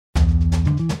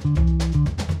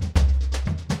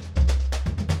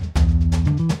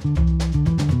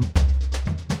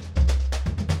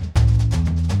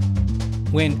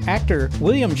When actor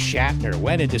William Shatner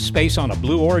went into space on a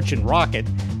Blue Origin rocket,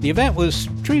 the event was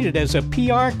treated as a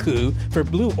PR coup for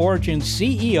Blue Origin's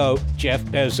CEO, Jeff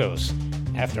Bezos.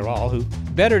 After all, who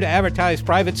better to advertise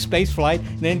private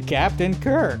spaceflight than Captain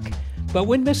Kirk? But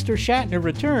when Mr. Shatner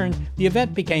returned, the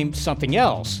event became something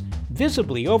else.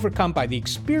 Visibly overcome by the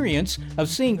experience of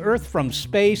seeing Earth from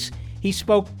space, he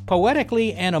spoke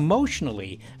poetically and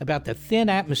emotionally about the thin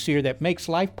atmosphere that makes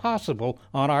life possible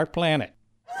on our planet.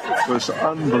 It was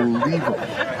unbelievable.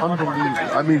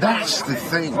 Unbelievable. I mean, that's the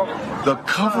thing. The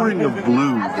covering of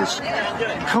blue, this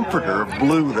comforter of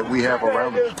blue that we have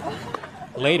around us.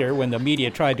 Later, when the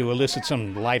media tried to elicit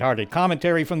some lighthearted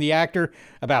commentary from the actor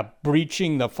about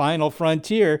breaching the final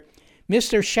frontier,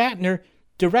 Mr. Shatner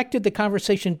directed the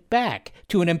conversation back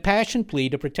to an impassioned plea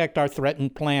to protect our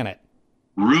threatened planet.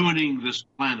 Ruining this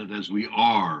planet as we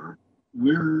are,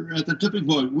 we're at the tipping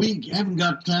point. We haven't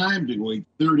got time to wait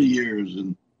 30 years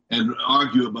and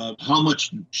argue about how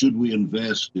much should we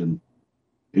invest in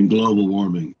global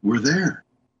warming. We're there.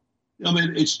 I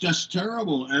mean, it's just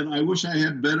terrible, and I wish I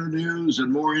had better news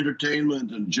and more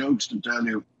entertainment and jokes to tell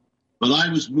you, but I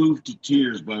was moved to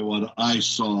tears by what I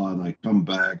saw, and I come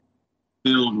back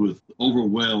filled with,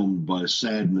 overwhelmed by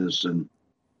sadness and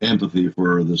empathy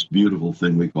for this beautiful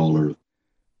thing we call Earth.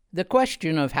 The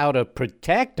question of how to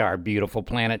protect our beautiful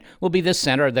planet will be the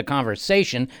center of the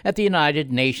conversation at the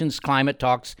United Nations climate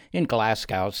talks in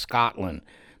Glasgow, Scotland.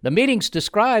 The meeting's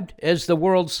described as the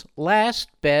world's last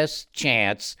best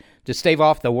chance to stave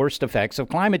off the worst effects of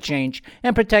climate change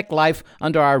and protect life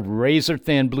under our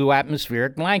razor-thin blue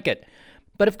atmospheric blanket.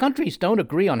 But if countries don't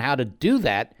agree on how to do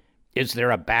that, is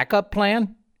there a backup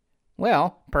plan?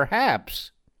 Well,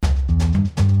 perhaps.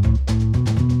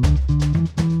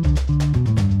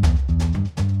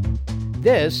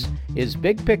 This is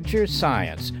Big Picture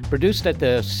Science, produced at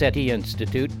the SETI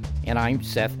Institute, and I'm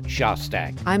Seth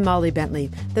Shostak. I'm Molly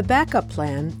Bentley. The backup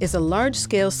plan is a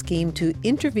large-scale scheme to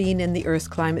intervene in the Earth's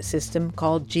climate system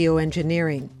called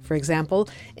geoengineering. For example,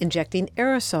 injecting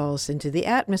aerosols into the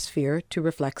atmosphere to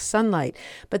reflect sunlight.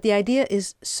 But the idea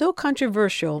is so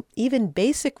controversial, even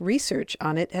basic research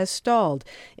on it has stalled.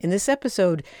 In this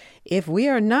episode, if we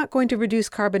are not going to reduce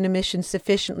carbon emissions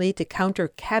sufficiently to counter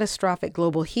catastrophic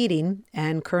global heating,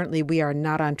 and currently we are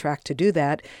not on track to do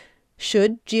that,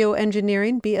 should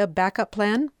geoengineering be a backup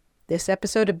plan? This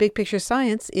episode of Big Picture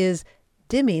Science is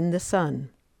Dimming the Sun.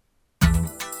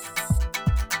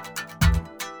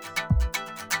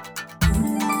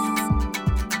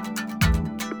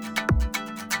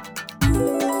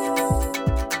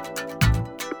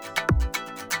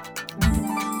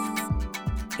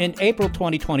 In April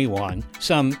 2021,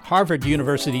 some Harvard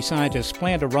University scientists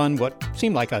planned to run what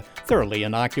seemed like a thoroughly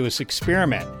innocuous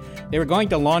experiment. They were going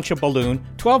to launch a balloon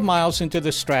 12 miles into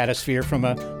the stratosphere from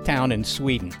a town in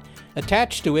Sweden.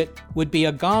 Attached to it would be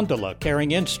a gondola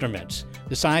carrying instruments.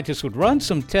 The scientists would run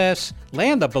some tests,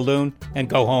 land the balloon, and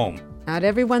go home. Not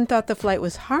everyone thought the flight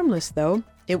was harmless, though.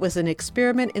 It was an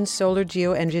experiment in solar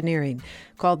geoengineering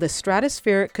called the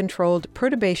Stratospheric Controlled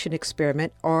Perturbation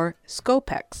Experiment, or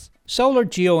SCOPEX. Solar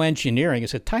geoengineering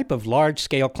is a type of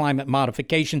large-scale climate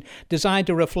modification designed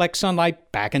to reflect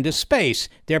sunlight back into space,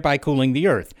 thereby cooling the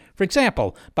Earth. For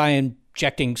example, by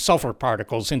injecting sulfur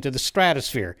particles into the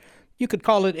stratosphere. You could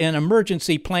call it an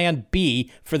emergency plan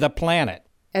B for the planet.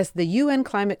 As the UN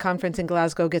Climate Conference in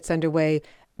Glasgow gets underway,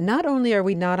 not only are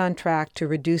we not on track to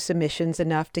reduce emissions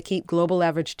enough to keep global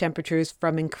average temperatures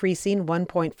from increasing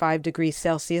 1.5 degrees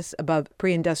Celsius above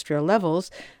pre-industrial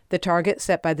levels, the target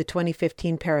set by the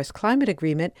 2015 Paris Climate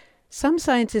Agreement, some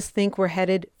scientists think we're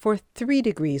headed for 3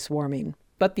 degrees warming.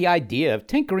 But the idea of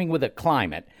tinkering with the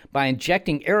climate by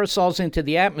injecting aerosols into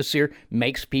the atmosphere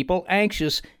makes people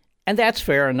anxious, and that's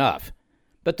fair enough.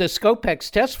 But the SCOPEX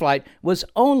test flight was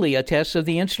only a test of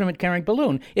the instrument-carrying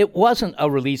balloon. It wasn't a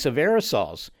release of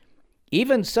aerosols.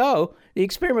 Even so, the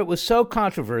experiment was so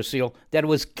controversial that it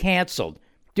was canceled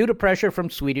due to pressure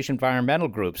from Swedish environmental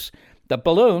groups. The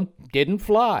balloon didn't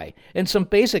fly, and some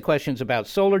basic questions about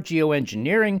solar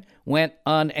geoengineering went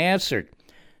unanswered.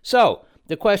 So,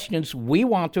 the questions we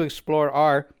want to explore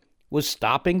are, was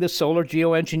stopping the solar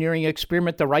geoengineering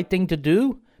experiment the right thing to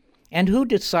do? And who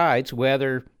decides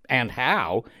whether and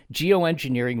how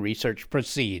geoengineering research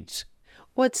proceeds?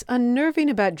 What's unnerving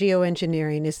about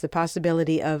geoengineering is the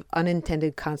possibility of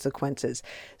unintended consequences.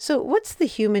 So what's the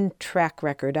human track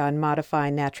record on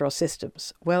modifying natural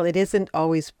systems? Well, it isn't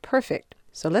always perfect.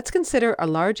 So let's consider a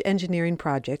large engineering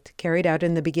project carried out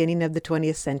in the beginning of the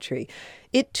 20th century.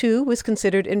 It, too, was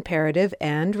considered imperative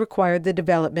and required the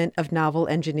development of novel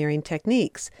engineering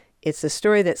techniques. It's the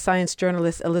story that science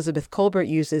journalist Elizabeth Kolbert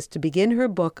uses to begin her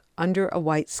book, Under a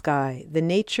White Sky, The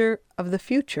Nature of the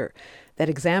Future, that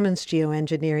examines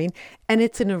geoengineering, and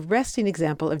it's an arresting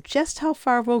example of just how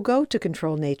far we'll go to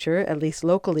control nature, at least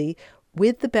locally,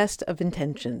 with the best of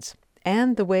intentions,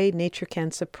 and the way nature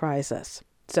can surprise us.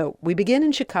 So we begin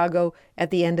in Chicago at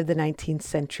the end of the 19th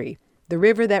century. The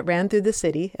river that ran through the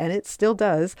city, and it still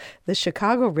does, the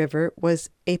Chicago River, was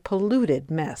a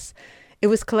polluted mess. It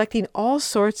was collecting all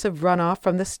sorts of runoff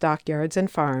from the stockyards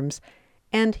and farms,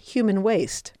 and human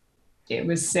waste. It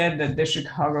was said that the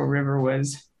Chicago River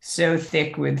was so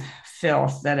thick with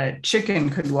filth that a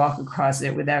chicken could walk across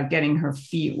it without getting her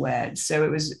feet wet. So it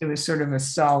was sort of a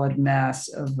solid mass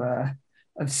of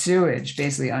sewage,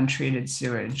 basically untreated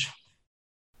sewage.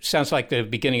 Sounds like the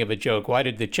beginning of a joke. Why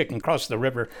did the chicken cross the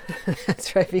river?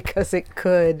 That's right, because it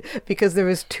could, because there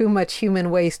was too much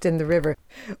human waste in the river.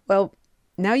 Well,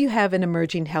 now you have an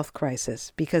emerging health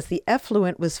crisis because the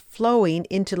effluent was flowing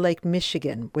into Lake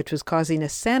Michigan, which was causing a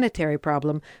sanitary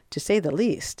problem, to say the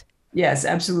least. Yes,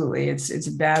 absolutely. It's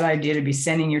a bad idea to be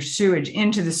sending your sewage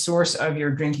into the source of your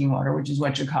drinking water, which is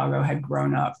what Chicago had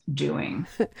grown up doing.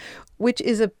 Which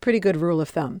is a pretty good rule of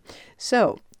thumb.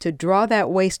 So, to draw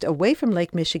that waste away from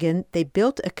Lake Michigan, they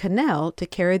built a canal to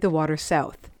carry the water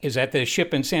south. Is that the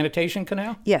Ship and Sanitation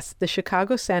Canal? Yes, the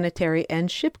Chicago Sanitary and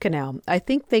Ship Canal. I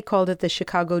think they called it the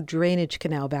Chicago Drainage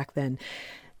Canal back then.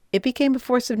 It became a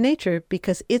force of nature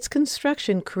because its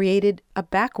construction created a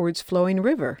backwards flowing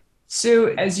river. So,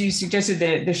 as you suggested,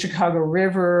 the Chicago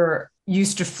River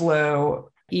used to flow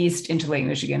east into Lake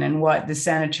Michigan. And what the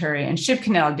Sanitary and Ship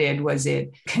Canal did was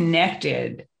it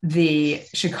connected the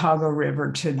Chicago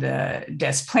River to the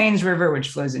Des Plaines River, which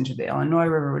flows into the Illinois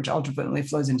River, which ultimately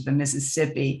flows into the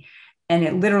Mississippi. And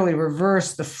it literally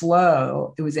reversed the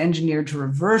flow. It was engineered to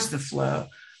reverse the flow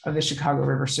of the Chicago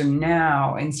River. So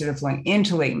now, instead of flowing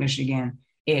into Lake Michigan,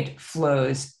 it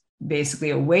flows basically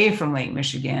away from Lake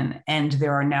Michigan, and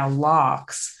there are now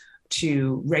locks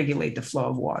to regulate the flow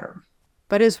of water.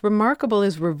 But as remarkable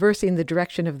as reversing the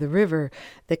direction of the river,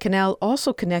 the canal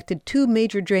also connected two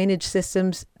major drainage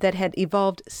systems that had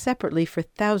evolved separately for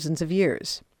thousands of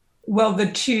years. Well,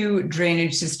 the two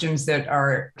drainage systems that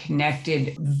are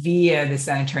connected via the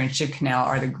Sanitary and Ship Canal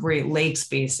are the Great Lakes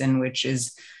Basin, which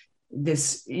is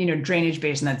this, drainage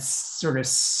basin that sort of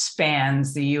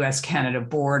spans the U.S.-Canada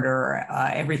border,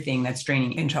 everything that's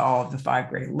draining into all of the five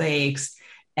Great Lakes.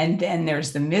 And then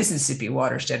there's the Mississippi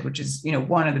watershed, which is,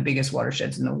 one of the biggest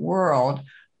watersheds in the world,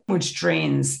 which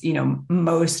drains,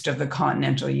 most of the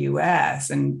continental U.S.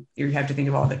 And you have to think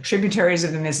of all the tributaries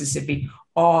of the Mississippi,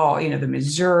 all, the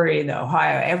Missouri, the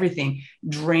Ohio, everything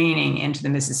draining into the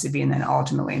Mississippi and then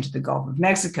ultimately into the Gulf of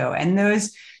Mexico. And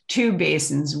those two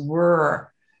basins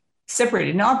were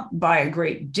separated not by a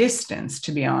great distance,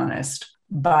 to be honest,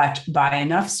 but by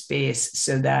enough space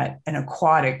so that an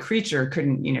aquatic creature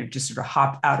couldn't, just sort of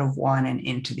hop out of one and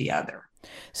into the other.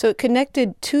 So it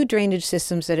connected two drainage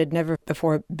systems that had never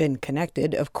before been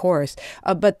connected, of course.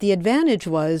 But the advantage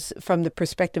was, from the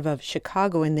perspective of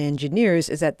Chicago and the engineers,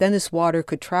 is that then this water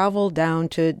could travel down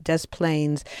to Des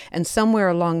Plaines and somewhere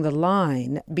along the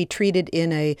line be treated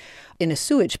in a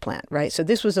sewage plant, right? So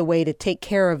this was a way to take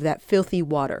care of that filthy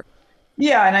water.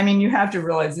 Yeah. And I mean, you have to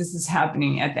realize this is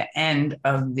happening at the end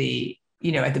of the,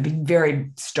 at the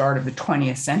very start of the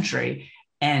 20th century.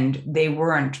 And they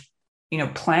weren't,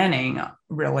 planning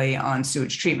really on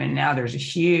sewage treatment. Now there's a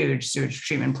huge sewage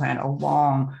treatment plant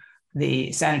along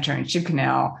the Sanitary and Ship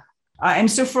Canal. And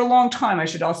so for a long time, I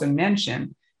should also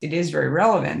mention, it is very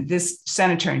relevant. This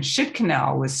Sanitary and Ship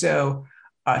Canal was so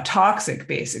toxic,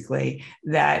 basically,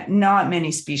 that not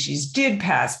many species did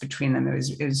pass between them.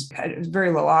 It was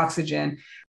very low oxygen.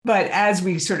 But as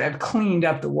we sort of cleaned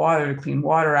up the water, the Clean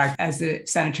Water Act, as the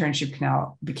Sanitary and Ship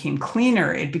Canal became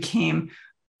cleaner, it became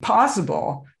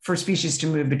possible for species to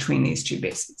move between these two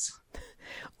basins.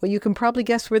 Well, you can probably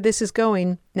guess where this is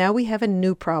going. Now we have a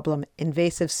new problem,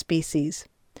 invasive species.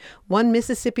 One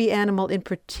Mississippi animal in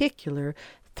particular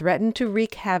threatened to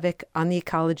wreak havoc on the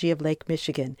ecology of Lake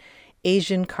Michigan,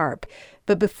 Asian carp.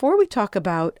 But before we talk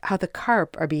about how the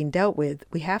carp are being dealt with,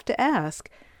 we have to ask,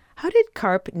 how did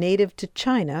carp native to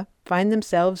China find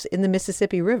themselves in the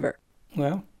Mississippi River?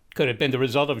 Well, could it have been the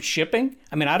result of shipping?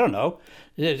 I mean, I don't know.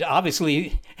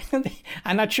 Obviously,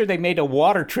 I'm not sure they made a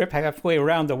water trip halfway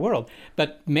around the world,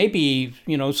 but maybe,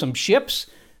 some ships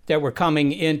that were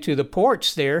coming into the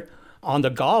ports there on the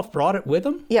Gulf brought it with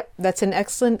them? Yep, that's an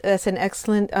excellent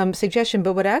suggestion.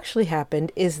 But what actually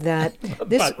happened is that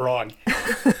But wrong.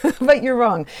 But you're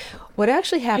wrong. What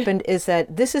actually happened is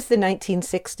that this is the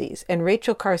 1960s, and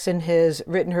Rachel Carson has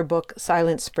written her book,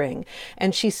 Silent Spring.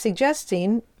 And she's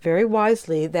suggesting, very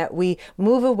wisely, that we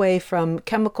move away from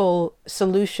chemical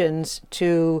solutions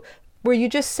to where you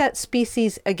just set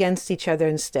species against each other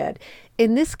instead.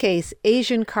 In this case,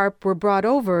 Asian carp were brought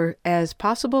over as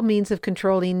possible means of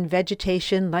controlling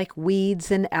vegetation like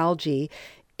weeds and algae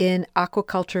in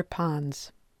aquaculture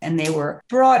ponds. And they were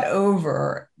brought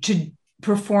over to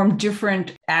perform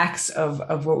different acts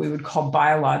of what we would call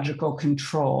biological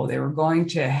control. They were going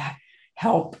to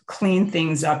help clean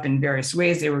things up in various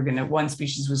ways. One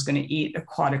species was going to eat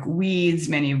aquatic weeds,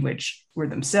 many of which were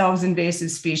themselves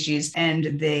invasive species.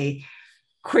 And they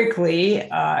quickly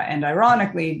and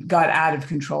ironically got out of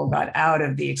control, got out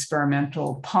of the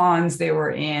experimental ponds they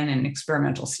were in and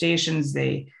experimental stations.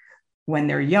 When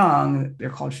they're young,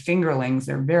 they're called fingerlings.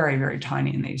 They're very, very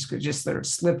tiny, and they just sort of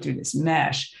slip through this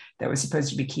mesh that was supposed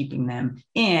to be keeping them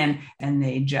in, and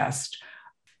they just,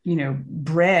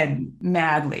 bred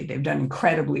madly. They've done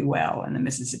incredibly well in the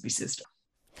Mississippi system.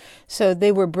 So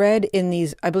they were bred in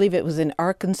these, I believe it was in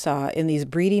Arkansas, in these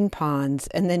breeding ponds,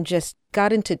 and then just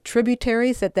got into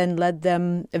tributaries that then led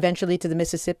them eventually to the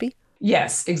Mississippi?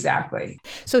 Yes, exactly.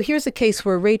 So here's a case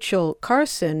where Rachel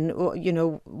Carson,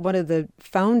 one of the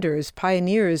founders,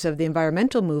 pioneers of the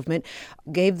environmental movement,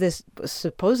 gave this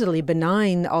supposedly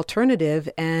benign alternative,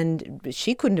 and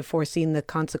she couldn't have foreseen the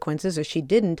consequences, or she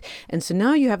didn't. And so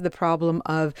now you have the problem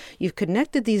of you've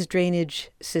connected these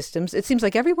drainage systems. It seems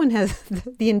like everyone has,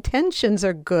 the intentions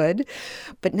are good,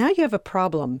 but now you have a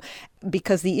problem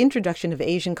because the introduction of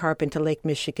Asian carp into Lake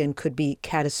Michigan could be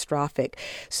catastrophic.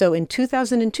 So in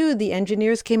 2002, the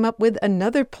engineers came up with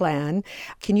another plan.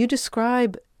 Can you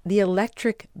describe the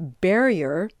electric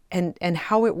barrier and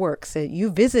how it works? You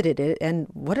visited it and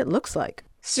what it looks like.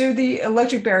 So the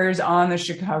electric barrier is on the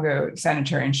Chicago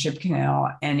Sanitary and Ship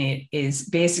Canal, and it is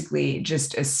basically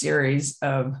just a series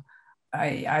of,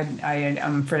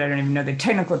 I'm afraid I don't even know the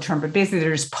technical term, but basically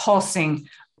there's pulsing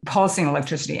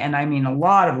electricity, and I mean a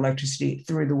lot of electricity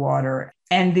through the water.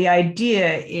 And the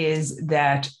idea is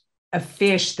that a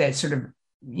fish that sort of,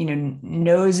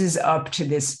 noses up to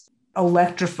this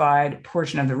electrified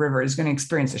portion of the river is going to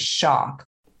experience a shock.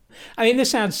 I mean, this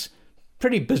sounds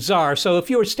pretty bizarre. So if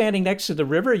you were standing next to the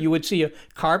river, you would see a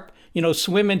carp,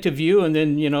 swim into view and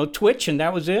then, twitch, and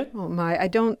that was it? Oh my, I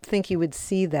don't think you would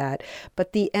see that.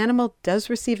 But the animal does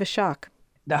receive a shock.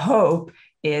 The hope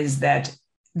is that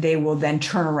they will then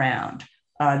turn around.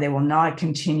 They will not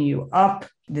continue up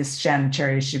this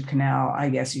Sanitary Ship Canal, I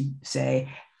guess you'd say,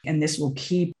 and this will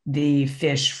keep the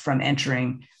fish from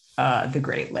entering the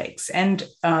Great Lakes. And,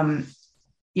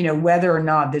 whether or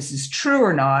not this is true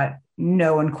or not,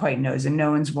 no one quite knows, and no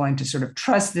one's willing to sort of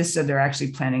trust this, so they're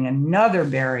actually planning another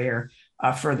barrier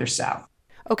further south.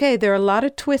 Okay, there are a lot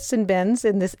of twists and bends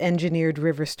in this engineered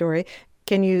river story.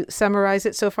 Can you summarize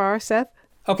it so far, Seth?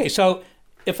 Okay, so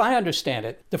if I understand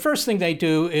it, the first thing they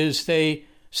do is they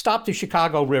stop the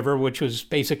Chicago River, which was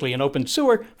basically an open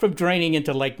sewer, from draining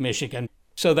into Lake Michigan.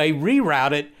 So they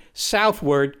reroute it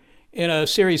southward in a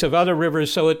series of other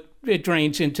rivers so it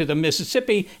drains into the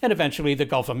Mississippi and eventually the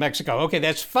Gulf of Mexico. Okay,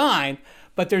 that's fine,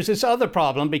 but there's this other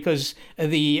problem because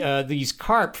these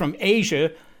carp from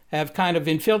Asia have kind of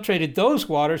infiltrated those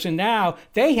waters, and now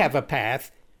they have a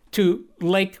path to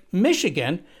Lake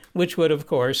Michigan, which would, of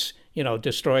course,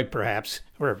 destroy perhaps,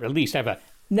 or at least have a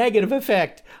negative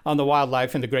effect on the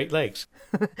wildlife in the Great Lakes.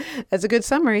 That's a good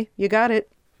summary. You got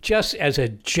it. Just as a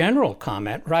general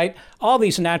comment, right? All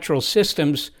these natural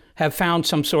systems have found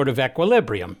some sort of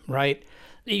equilibrium, right?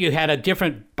 You had a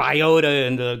different biota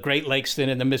in the Great Lakes than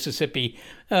in the Mississippi,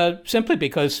 simply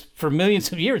because for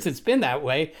millions of years it's been that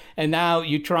way. And now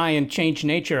you try and change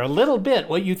nature a little bit,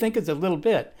 what you think is a little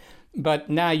bit. But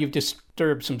now you've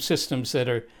disturbed some systems that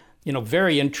are,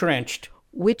 very entrenched.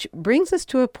 Which brings us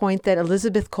to a point that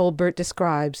Elizabeth Kolbert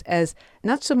describes as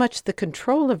not so much the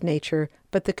control of nature,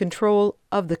 but the control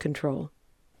of the control.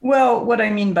 Well, what I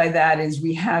mean by that is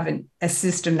we have a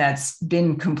system that's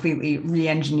been completely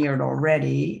re-engineered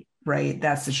already, right?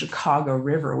 That's the Chicago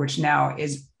River, which now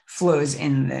flows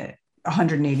in the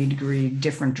 180-degree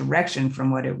different direction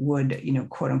from what it would,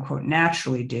 quote unquote,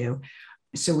 naturally do.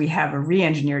 So we have a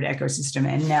re-engineered ecosystem,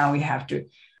 and now we have to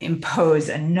impose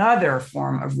another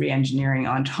form of re-engineering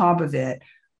on top of it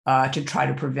to try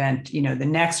to prevent, the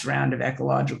next round of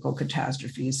ecological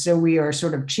catastrophes. So we are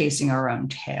sort of chasing our own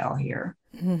tail here.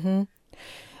 Mm-hmm.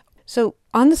 So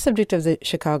on the subject of the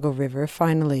Chicago River,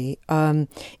 finally,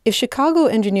 if Chicago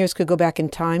engineers could go back in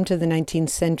time to the 19th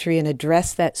century and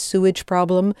address that sewage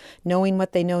problem, knowing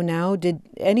what they know now, did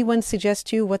anyone suggest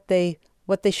to you what they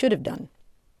should have done?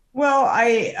 Well,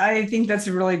 I think that's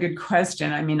a really good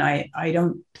question. I mean, I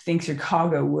don't think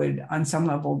Chicago would, on some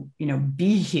level,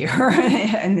 be here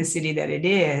in the city that it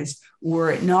is, were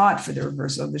it not for the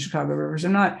reversal of the Chicago River. So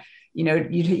not,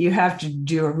 you have to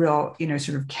do a real,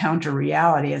 sort of counter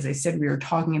reality. As I said, we were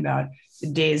talking about the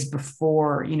days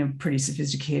before, pretty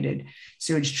sophisticated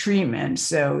sewage treatment.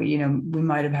 So, we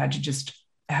might have had to just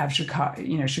have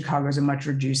Chicago, Chicago is a much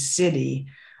reduced city.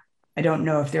 I don't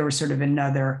know if there was sort of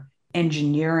another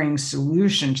engineering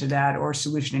solution to that, or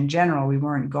solution in general. We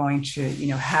weren't going to,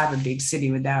 have a big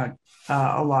city without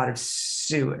a lot of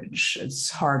sewage. It's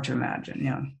hard to imagine.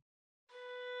 Yeah.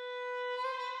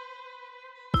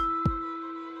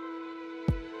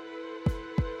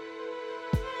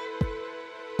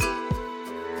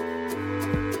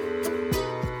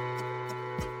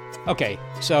 Okay,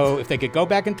 so if they could go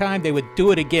back in time, they would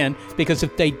do it again, because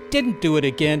if they didn't do it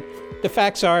again, the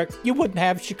facts are you wouldn't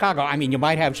have Chicago. I mean, you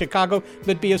might have Chicago, but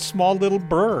it'd be a small little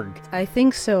burg. I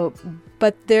think so,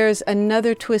 but there's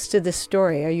another twist to this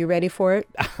story. Are you ready for it?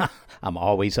 I'm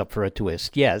always up for a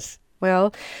twist, yes.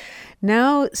 Well,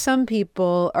 now some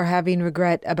people are having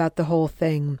regret about the whole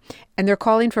thing, and they're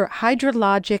calling for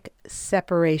hydrologic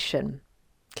separation.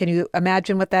 Can you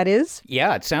imagine what that is?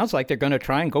 Yeah, it sounds like they're going to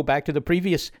try and go back to the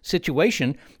previous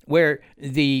situation where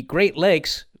the Great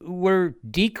Lakes were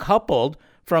decoupled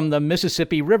from the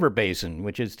Mississippi River Basin,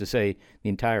 which is to say the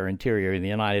entire interior of the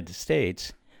United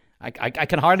States. I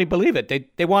can hardly believe it.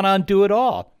 They want to undo it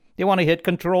all. They want to hit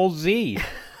Control Z.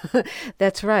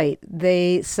 That's right.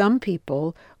 Some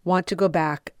people want to go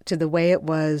back to the way it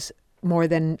was more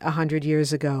than 100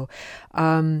 years ago.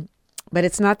 But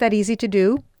it's not that easy to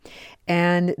do.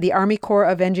 And the Army Corps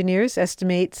of Engineers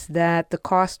estimates that the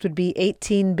cost would be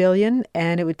 $18 billion,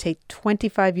 and it would take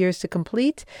 25 years to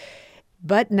complete.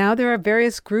 But now there are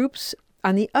various groups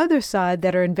on the other side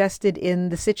that are invested in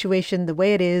the situation the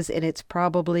way it is, and it's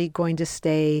probably going to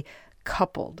stay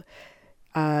coupled.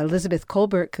 Elizabeth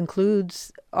Kolbert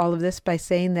concludes all of this by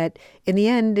saying that in the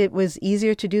end, it was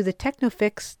easier to do the techno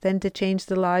fix than to change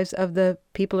the lives of the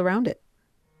people around it.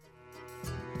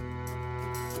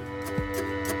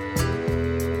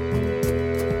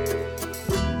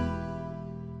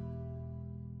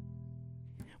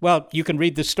 Well, you can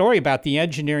read the story about the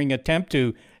engineering attempt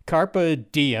to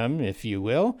carpe diem, if you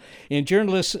will, in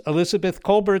journalist Elizabeth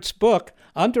Kolbert's book,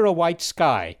 Under a White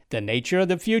Sky, The Nature of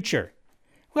the Future.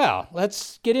 Well,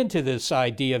 let's get into this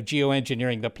idea of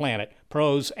geoengineering the planet,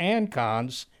 pros and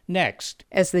cons, next.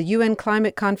 As the UN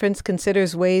Climate Conference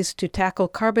considers ways to tackle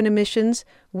carbon emissions,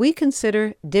 we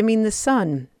consider dimming the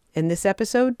sun in this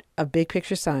episode of Big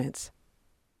Picture Science.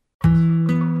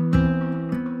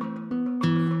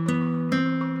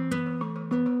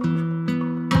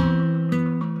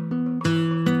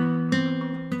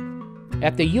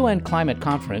 At the UN Climate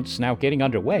Conference, now getting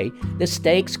underway, the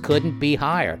stakes couldn't be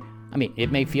higher. I mean,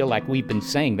 it may feel like we've been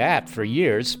saying that for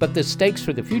years, but the stakes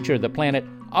for the future of the planet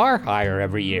are higher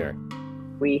every year.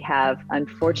 We have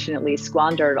unfortunately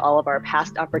squandered all of our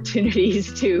past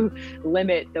opportunities to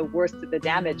limit the worst of the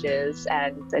damages.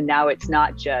 And now it's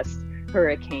not just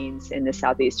hurricanes in the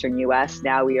southeastern U.S.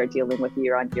 Now we are dealing with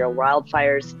year-on-year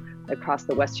wildfires across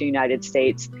the western United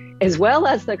States, as well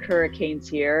as the hurricanes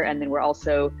here. And then we're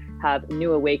also have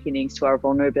new awakenings to our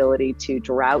vulnerability to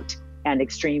drought and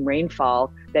extreme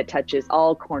rainfall that touches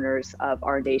all corners of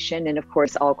our nation and, of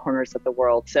course, all corners of the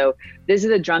world. So this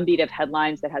is a drumbeat of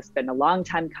headlines that has been a long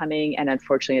time coming, and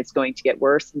unfortunately, it's going to get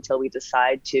worse until we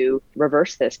decide to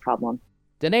reverse this problem.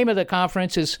 The name of the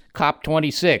conference is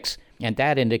COP26, and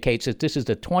that indicates that this is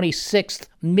the 26th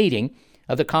meeting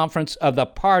of the Conference of the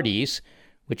Parties,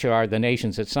 which are the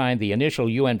nations that signed the initial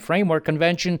UN Framework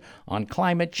Convention on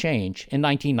Climate Change in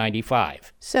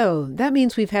 1995. So that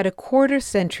means we've had a quarter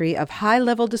century of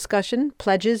high-level discussion,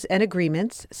 pledges, and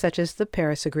agreements, such as the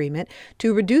Paris Agreement,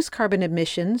 to reduce carbon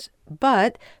emissions.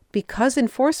 But because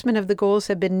enforcement of the goals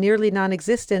have been nearly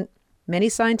non-existent, many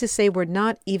scientists say we're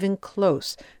not even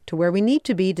close to where we need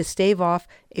to be to stave off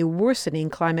a worsening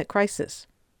climate crisis.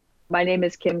 My name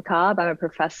is Kim Cobb. I'm a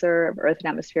professor of Earth and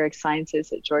Atmospheric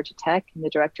Sciences at Georgia Tech and the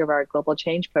director of our Global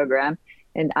Change Program,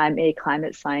 and I'm a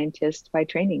climate scientist by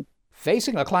training.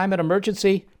 Facing a climate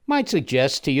emergency might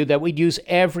suggest to you that we'd use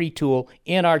every tool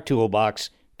in our toolbox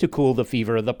to cool the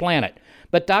fever of the planet.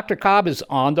 But Dr. Cobb is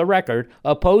on the record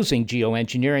opposing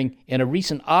geoengineering in a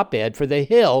recent op-ed for The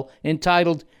Hill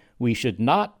entitled, "We Should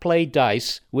Not Play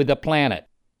Dice with the Planet."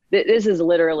 This is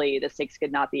literally, the stakes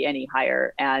could not be any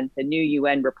higher. And the new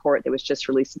UN report that was just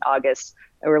released in August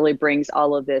really brings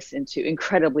all of this into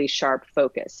incredibly sharp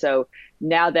focus. So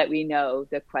now that we know,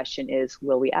 the question is,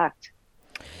 will we act?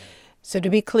 So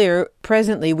to be clear,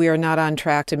 presently we are not on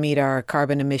track to meet our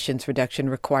carbon emissions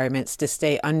reduction requirements to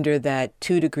stay under that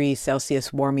 2 degrees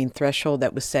Celsius warming threshold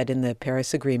that was set in the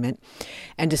Paris Agreement,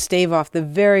 and to stave off the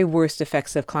very worst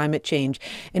effects of climate change.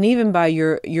 And even by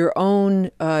your own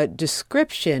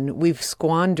description, we've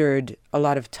squandered a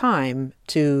lot of time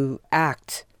to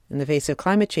act in the face of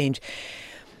climate change.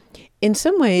 In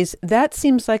some ways, that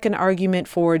seems like an argument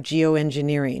for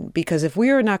geoengineering, because if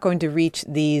we are not going to reach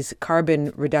these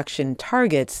carbon reduction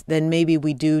targets, then maybe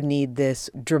we do need this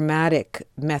dramatic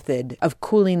method of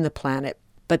cooling the planet.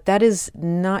 But that is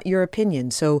not your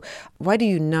opinion. So why do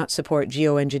you not support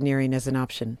geoengineering as an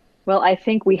option? Well, I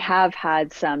think we have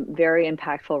had some very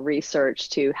impactful research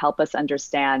to help us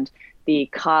understand the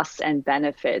costs and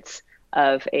benefits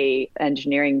of a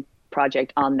engineering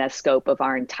project on the scope of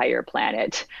our entire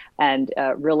planet. And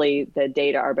really, the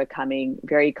data are becoming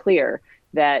very clear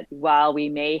that while we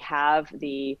may have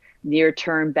the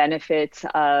near-term benefits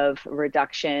of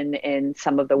reduction in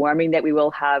some of the warming that we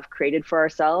will have created for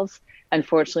ourselves,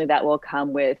 unfortunately, that will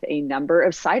come with a number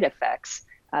of side effects,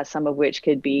 some of which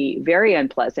could be very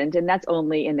unpleasant. And that's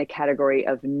only in the category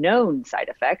of known side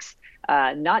effects,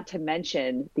 not to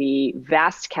mention the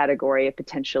vast category of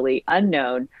potentially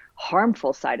unknown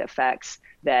harmful side effects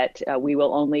that we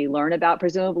will only learn about,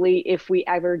 presumably, if we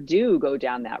ever do go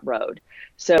down that road.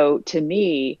 So to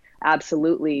me,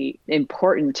 absolutely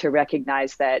important to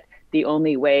recognize that the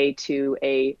only way to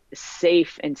a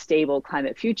safe and stable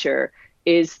climate future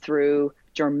is through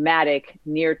dramatic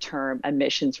near-term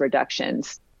emissions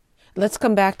reductions. Let's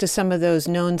come back to some of those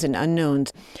knowns and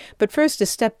unknowns. But first, to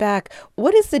step back,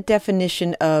 what is the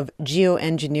definition of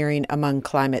geoengineering among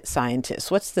climate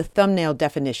scientists? What's the thumbnail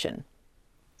definition?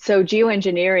 So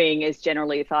geoengineering is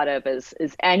generally thought of as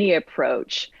any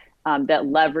approach that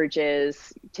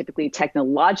leverages typically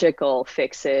technological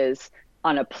fixes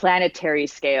on a planetary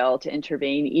scale to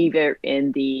intervene either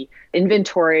in the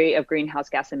inventory of greenhouse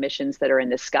gas emissions that are in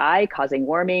the sky causing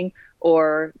warming,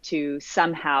 or to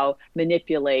somehow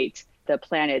manipulate the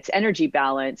planet's energy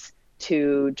balance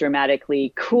to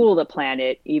dramatically cool the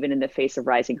planet, even in the face of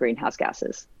rising greenhouse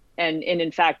gases. And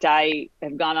in fact, I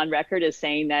have gone on record as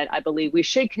saying that I believe we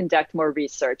should conduct more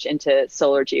research into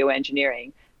solar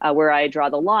geoengineering. Where I draw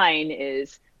the line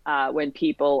is when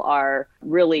people are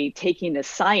really taking the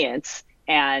science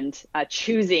and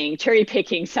cherry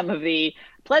picking some of the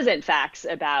pleasant facts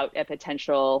about a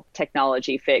potential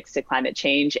technology fix to climate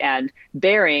change and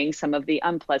bearing some of the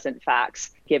unpleasant facts,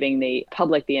 giving the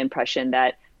public the impression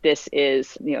that this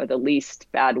is, the least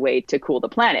bad way to cool the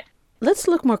planet. Let's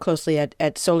look more closely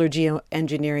at solar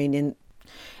geoengineering.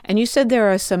 And you said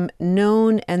there are some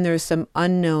known and there are some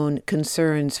unknown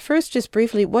concerns. First, just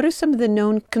briefly, what are some of the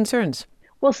known concerns?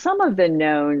 Well, some of the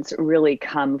knowns really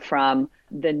come from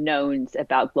the knowns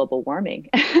about global warming.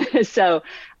 So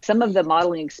some of the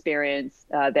modeling experience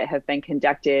that have been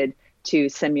conducted to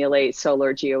simulate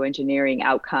solar geoengineering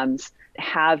outcomes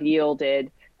have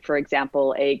yielded, for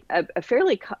example, a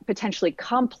fairly potentially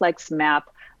complex map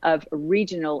of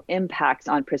regional impacts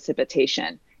on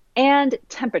precipitation and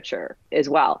temperature as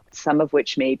well, some of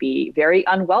which may be very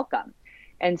unwelcome.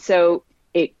 And so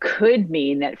it could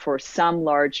mean that for some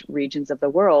large regions of the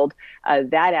world,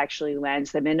 that actually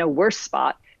lands them in a worse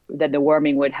spot than the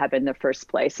warming would have in the first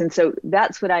place. And so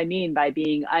that's what I mean by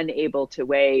being unable to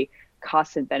weigh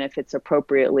costs and benefits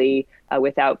appropriately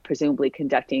without presumably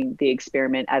conducting the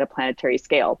experiment at a planetary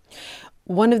scale.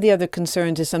 One of the other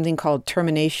concerns is something called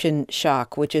termination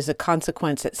shock, which is a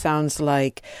consequence that sounds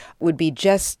like would be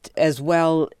just as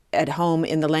well at home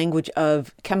in the language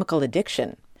of chemical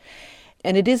addiction.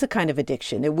 And it is a kind of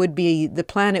addiction. The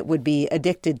planet would be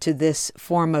addicted to this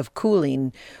form of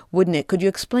cooling, wouldn't it? Could you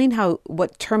explain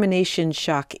what termination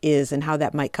shock is and how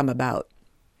that might come about?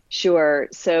 Sure.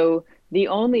 So the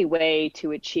only way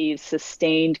to achieve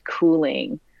sustained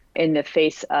cooling in the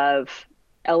face of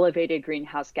elevated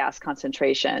greenhouse gas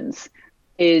concentrations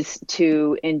is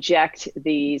to inject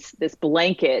this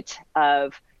blanket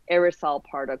of aerosol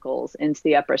particles into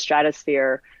the upper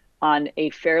stratosphere on a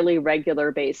fairly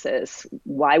regular basis.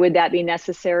 Why would that be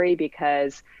necessary?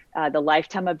 Because the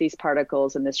lifetime of these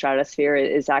particles in the stratosphere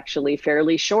is actually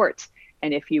fairly short.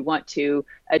 And if you want to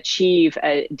achieve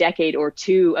a decade or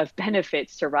two of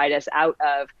benefits to ride us out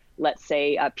of, let's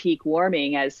say, peak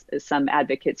warming, as some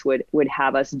advocates would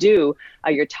have us do,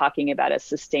 you're talking about a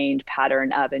sustained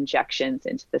pattern of injections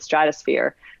into the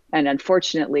stratosphere. And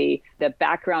unfortunately, the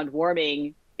background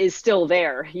warming is still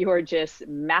there. You are just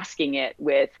masking it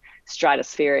with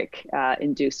stratospheric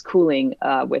induced cooling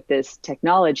with this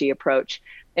technology approach.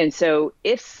 And so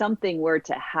if something were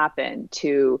to happen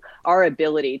to our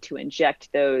ability to inject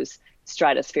those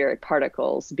stratospheric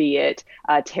particles, be it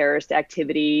terrorist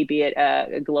activity, be it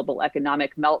a global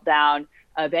economic meltdown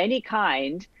of any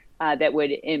kind that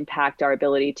would impact our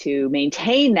ability to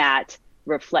maintain that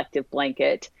reflective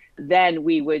blanket, then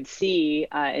we would see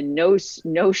in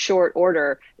no short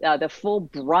order the full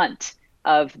brunt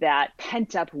of that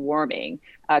pent-up warming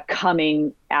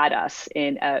coming at us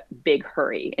in a big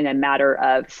hurry in a matter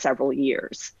of several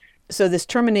years. So this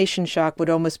termination shock would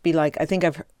almost be like, I think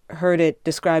I've heard it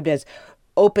described as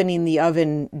opening the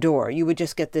oven door. You would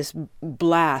just get this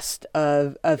blast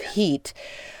of heat.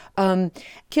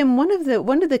 Kim, one of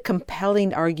the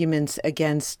compelling arguments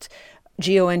against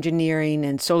geoengineering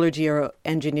and solar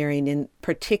geoengineering in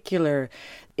particular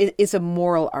is a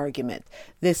moral argument.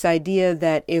 This idea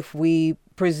that if we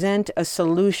present a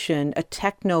solution, a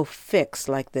techno fix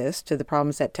like this to the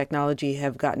problems that technology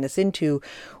have gotten us into,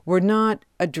 we're not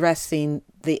addressing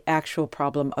the actual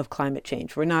problem of climate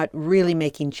change. We're not really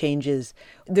making changes.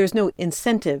 There's no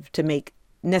incentive to make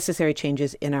necessary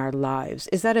changes in our lives.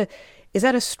 Is that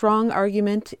a strong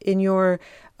argument in your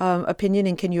opinion,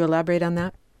 and can you elaborate on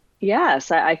that? Yes,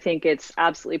 I think it's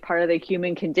absolutely part of the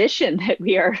human condition that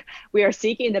we are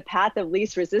seeking the path of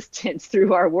least resistance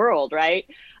through our world, right?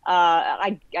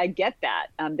 I get that.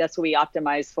 That's what we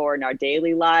optimize for in our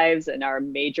daily lives and our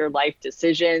major life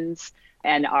decisions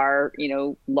and our,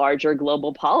 larger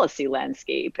global policy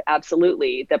landscape.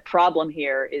 Absolutely. The problem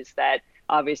here is that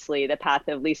obviously the path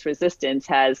of least resistance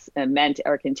has meant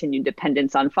our continued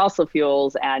dependence on fossil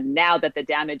fuels. And now that the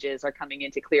damages are coming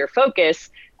into clear focus,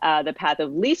 the path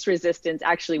of least resistance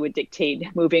actually would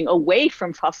dictate moving away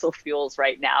from fossil fuels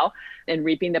right now and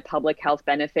reaping the public health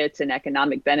benefits and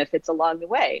economic benefits along the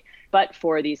way. But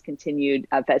for these continued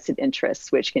vested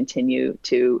interests, which continue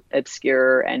to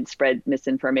obscure and spread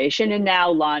misinformation and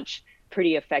now launch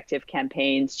pretty effective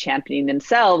campaigns championing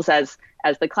themselves as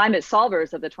the climate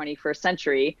solvers of the 21st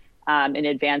century in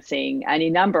advancing any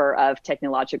number of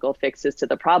technological fixes to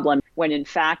the problem, when in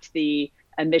fact the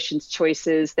emissions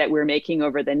choices that we're making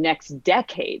over the next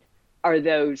decade are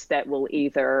those that will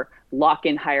either lock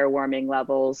in higher warming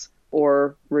levels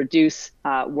or reduce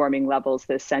warming levels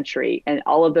this century. And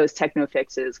all of those techno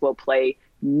fixes will play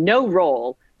no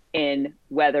role in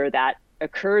whether that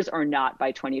occurs or not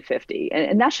by 2050.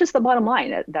 And that's just the bottom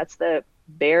line. That's the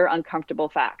bare, uncomfortable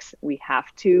facts. We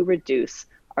have to reduce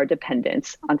our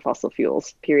dependence on fossil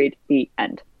fuels, period, the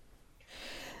end.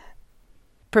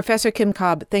 Professor Kim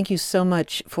Cobb, thank you so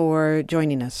much for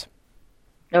joining us.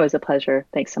 It was a pleasure.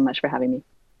 Thanks so much for having me.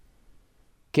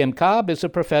 Kim Cobb is a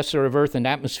professor of Earth and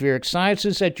Atmospheric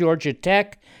Sciences at Georgia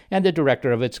Tech and the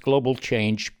director of its Global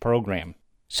Change program.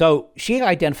 So she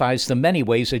identifies the many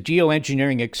ways a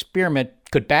geoengineering experiment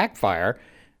could backfire.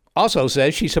 Also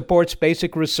says she supports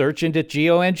basic research into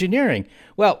geoengineering.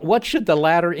 Well, what should the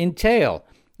latter entail?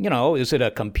 Is it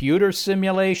a computer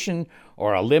simulation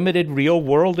or a limited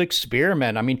real-world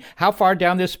experiment? I mean, how far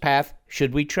down this path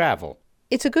should we travel?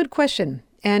 It's a good question.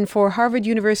 And for Harvard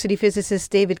University physicist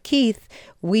David Keith,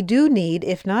 we do need,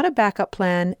 if not a backup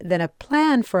plan, then a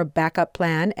plan for a backup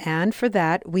plan. And for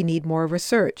that, we need more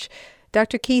research.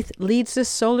 Dr. Keith leads the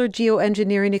solar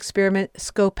geoengineering experiment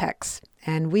SCOPEX,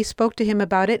 and we spoke to him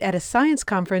about it at a science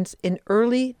conference in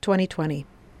early 2020.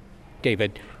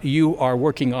 David, you are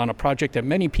working on a project that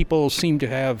many people seem to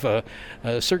have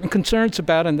certain concerns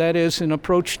about, and that is an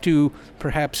approach to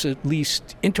perhaps at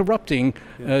least interrupting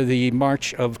the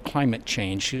march of climate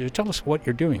change. Tell us what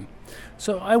you're doing.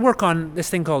 So I work on this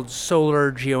thing called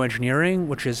solar geoengineering,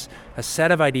 which is a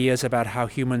set of ideas about how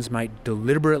humans might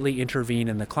deliberately intervene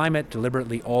in the climate,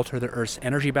 deliberately alter the Earth's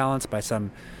energy balance by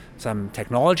some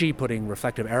technology, putting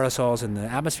reflective aerosols in the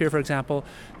atmosphere, for example,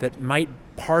 that might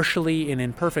partially and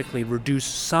imperfectly reduce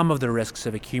some of the risks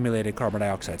of accumulated carbon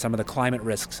dioxide, some of the climate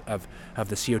risks of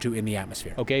the CO2 in the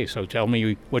atmosphere. Okay, so tell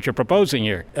me what you're proposing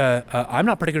here. I'm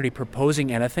not particularly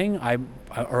proposing anything.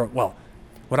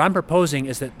 What I'm proposing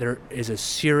is that there is a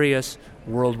serious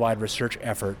worldwide research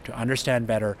effort to understand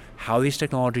better how these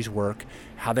technologies work,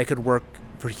 how they could work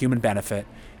for human benefit,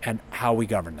 and how we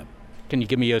govern them. Can you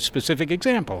give me a specific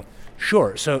example?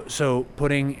 Sure. So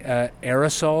putting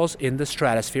aerosols in the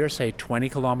stratosphere, say 20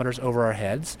 kilometers over our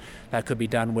heads, that could be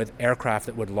done with aircraft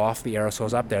that would loft the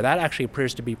aerosols up there. That actually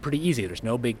appears to be pretty easy. There's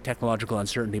no big technological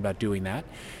uncertainty about doing that.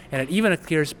 And it even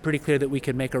appears pretty clear that we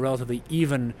could make a relatively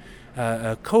even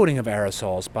coating of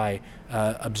aerosols by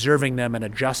observing them and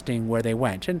adjusting where they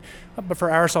went. But for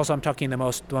aerosols, I'm talking the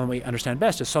one we understand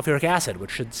best is sulfuric acid,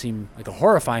 which should seem like a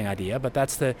horrifying idea, but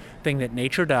that's the thing that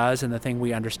nature does and the thing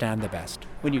we understand the best.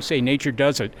 When you say nature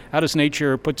does it, how does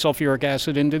nature put sulfuric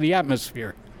acid into the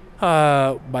atmosphere?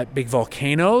 By big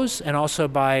volcanoes and also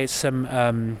by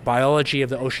some biology of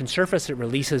the ocean surface. It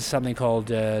releases something called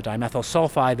dimethyl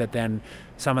sulfide that then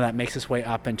some of that makes its way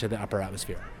up into the upper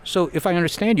atmosphere. So if I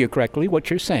understand you correctly,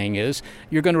 what you're saying is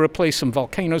you're going to replace some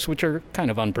volcanoes, which are kind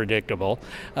of unpredictable,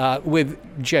 with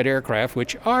jet aircraft,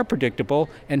 which are predictable,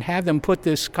 and have them put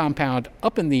this compound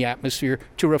up in the atmosphere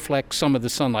to reflect some of the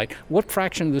sunlight. What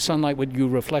fraction of the sunlight would you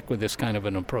reflect with this kind of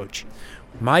an approach?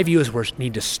 My view is we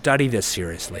need to study this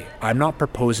seriously. I'm not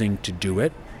proposing to do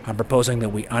it. I'm proposing that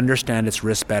we understand its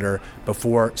risk better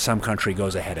before some country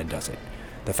goes ahead and does it.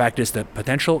 The fact is that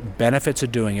potential benefits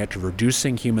of doing it to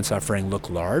reducing human suffering look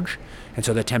large, and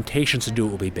so the temptations to do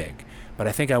it will be big. But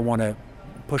I think I want to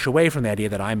push away from the idea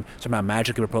that I'm somehow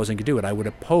magically proposing to do it. I would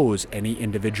oppose any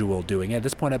individual doing it. At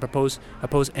this point, I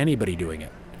oppose anybody doing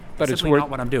it. But it's not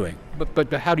what I'm doing.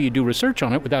 But how do you do research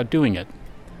on it without doing it?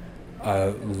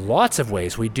 Lots of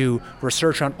ways. We do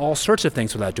research on all sorts of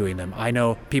things without doing them. I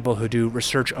know people who do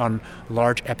research on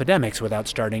large epidemics without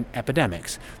starting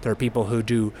epidemics. There are people who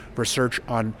do research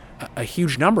on a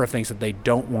huge number of things that they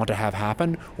don't want to have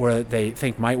happen or they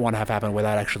think might want to have happen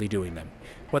without actually doing them.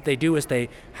 What they do is they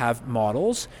have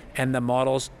models, and the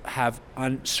models have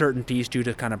uncertainties due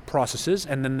to kind of processes,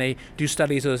 and then they do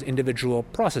studies of those individual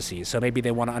processes. So maybe they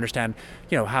want to understand,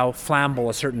 how flammable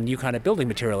a certain new kind of building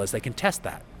material is. They can test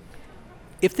that.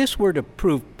 If this were to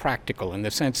prove practical in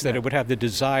the sense that it would have the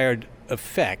desired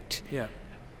effect, I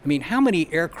mean, how many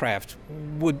aircraft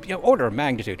would, order of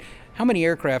magnitude, how many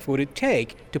aircraft would it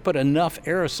take to put enough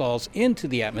aerosols into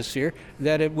the atmosphere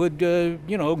that it would,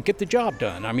 get the job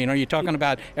done? I mean, are you talking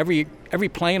about every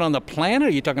plane on the planet?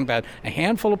 Are you talking about a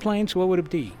handful of planes? What would it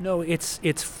be? No,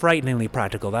 it's frighteningly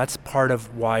practical. That's part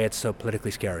of why it's so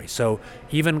politically scary. So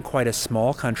even quite a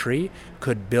small country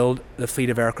could build the fleet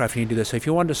of aircraft you need to do this. So if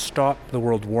you wanted to stop the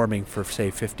world warming for, say,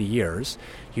 50 years,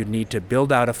 you'd need to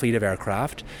build out a fleet of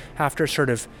aircraft. After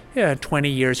 20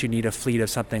 years, you need a fleet of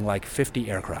something like 50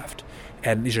 aircraft.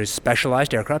 And these are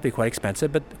specialized aircraft, be quite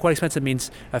expensive, but quite expensive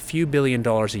means a few $1 billion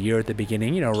a year at the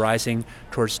beginning, rising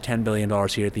towards $10 billion a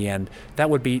year at the end. That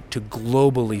would be to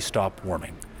globally stop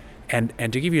warming. And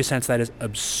to give you a sense, that is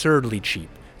absurdly cheap.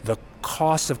 The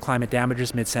costs of climate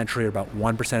damages mid-century are about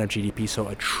 1% of GDP, so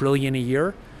 $1 trillion a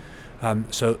year.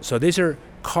 So these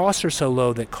costs are so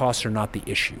low that costs are not the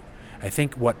issue. I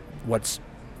think what's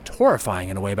horrifying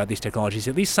in a way about these technologies,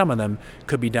 at least some of them,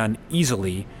 could be done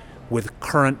easily with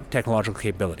current technological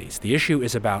capabilities. The issue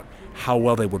is about how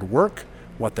well they would work,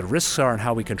 what the risks are, and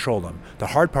how we control them. The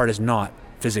hard part is not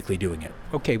physically doing it.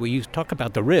 Okay, well, you talk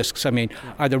about the risks. I mean,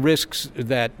 are the risks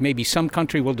that maybe some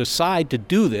country will decide to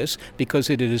do this because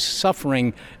it is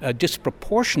suffering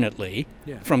disproportionately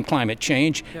from climate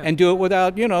change and do it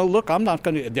without, look, I'm not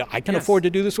going to, I can afford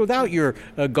to do this without your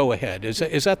go-ahead.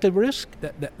 Is that the risk?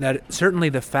 That certainly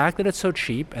the fact that it's so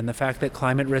cheap and the fact that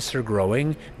climate risks are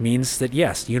growing means that,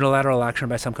 yes, unilateral action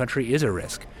by some country is a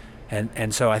risk.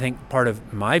 And so I think part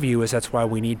of my view is that's why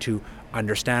we need to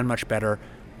understand much better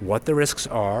what the risks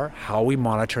are, how we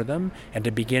monitor them, and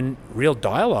to begin real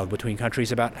dialogue between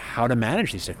countries about how to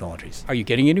manage these technologies. Are you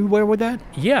getting anywhere with that?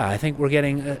 Yeah, I think we're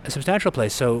getting a substantial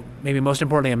place. So maybe most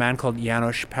importantly, a man called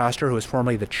Janos Pastor, who was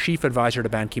formerly the chief advisor to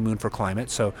Ban Ki-moon for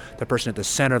climate, so the person at the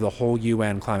center of the whole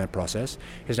UN climate process,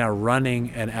 is now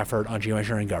running an effort on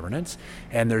geoengineering governance.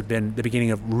 And there have been the beginning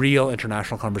of real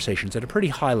international conversations at a pretty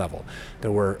high level.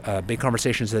 There were big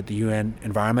conversations at the UN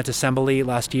Environment Assembly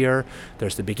last year.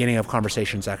 There's the beginning of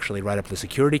conversations actually right up to the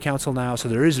Security Council now. So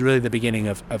there is really the beginning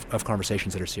of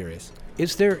conversations that are serious.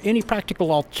 Is there any practical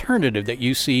alternative that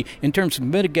you see in terms of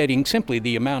mitigating simply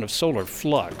the amount of solar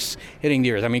flux hitting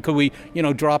the Earth? I mean, could we,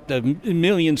 drop the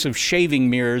millions of shaving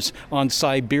mirrors on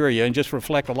Siberia and just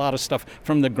reflect a lot of stuff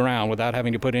from the ground without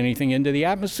having to put anything into the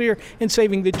atmosphere and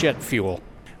saving the jet fuel?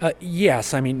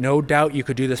 Yes, I mean, no doubt you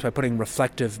could do this by putting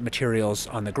reflective materials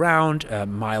on the ground,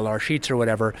 mylar sheets or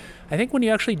whatever. I think when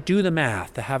you actually do the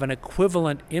math to have an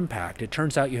equivalent impact, it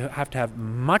turns out you have to have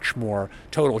much more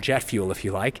total jet fuel, if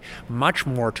you like, much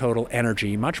more total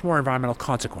energy, much more environmental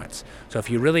consequence. So if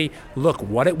you really look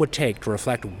what it would take to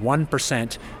reflect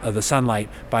 1% of the sunlight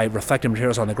by reflective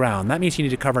materials on the ground, that means you need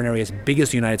to cover an area as big as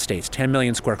the United States, 10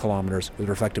 million square kilometers with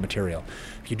reflective material.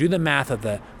 If you do the math of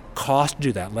the cost to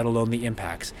do that, let alone the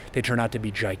impacts, they turn out to be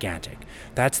gigantic.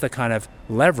 That's the kind of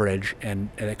leverage, and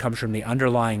it comes from the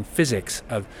underlying physics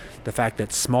of the fact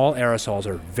that small aerosols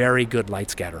are very good light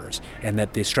scatterers, and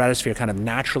that the stratosphere kind of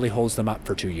naturally holds them up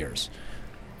for 2 years.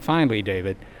 Finally,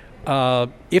 David,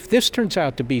 if this turns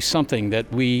out to be something that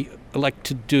we elect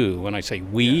to do, when I say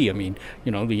we, I mean,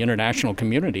 the international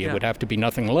community, it would have to be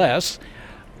nothing less.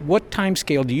 What time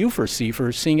scale do you foresee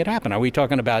for seeing it happen? Are we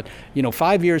talking about,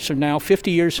 5 years from now,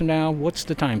 50 years from now? What's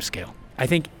the time scale? I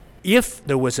think if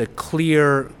there was a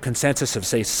clear consensus of,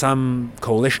 say, some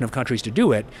coalition of countries to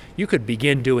do it, you could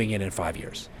begin doing it in 5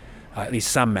 years, at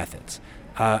least some methods.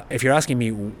 If you're asking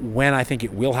me when I think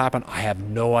it will happen, I have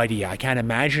no idea. I can't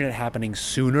imagine it happening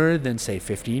sooner than, say,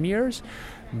 15 years.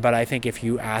 But I think if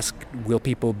you ask, will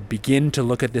people begin to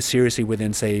look at this seriously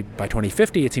within, say, by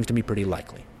 2050, it seems to me pretty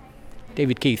likely.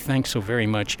 David Keith, thanks so very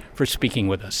much for speaking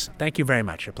with us. Thank you very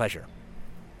much. A pleasure.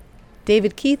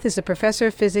 David Keith is a professor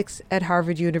of physics at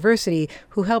Harvard University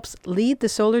who helps lead the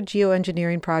solar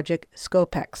geoengineering project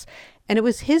SCOPEX. And it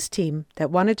was his team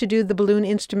that wanted to do the balloon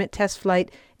instrument test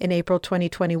flight in April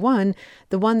 2021,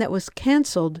 the one that was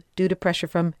canceled due to pressure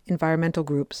from environmental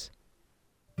groups.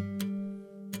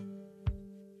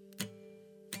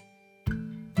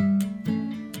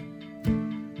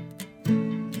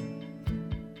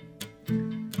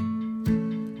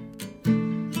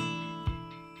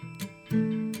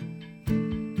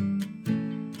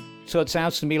 So it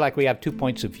sounds to me like we have 2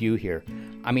 points of view here.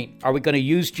 I mean, are we going to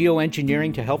use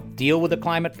geoengineering to help deal with the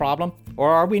climate problem, or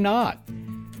are we not?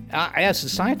 As a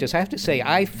scientist, I have to say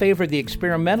I favor the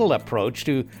experimental approach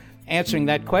to answering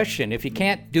that question. If you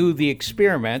can't do the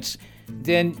experiments,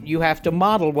 then you have to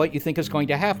model what you think is going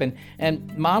to happen.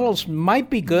 And models might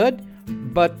be good,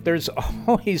 but there's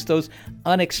always those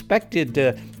unexpected,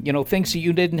 things that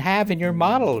you didn't have in your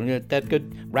model that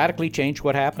could radically change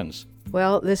what happens.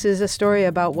 Well, this is a story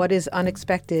about what is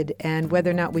unexpected and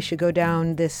whether or not we should go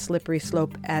down this slippery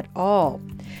slope at all.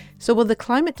 So will the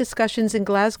climate discussions in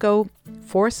Glasgow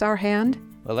force our hand?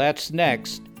 Well, that's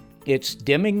next. It's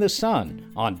Dimming the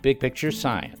Sun on Big Picture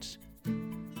Science.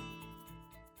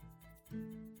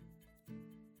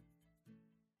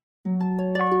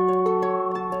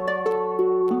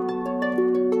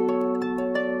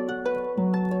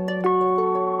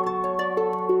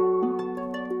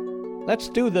 Let's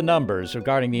do the numbers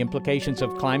regarding the implications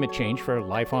of climate change for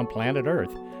life on planet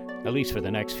Earth, at least for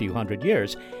the next few hundred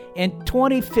years. In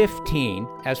 2015,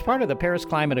 as part of the Paris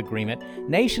Climate Agreement,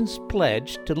 nations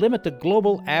pledged to limit the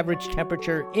global average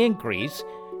temperature increase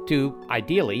to,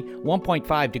 ideally,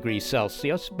 1.5 degrees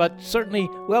Celsius, but certainly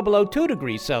well below 2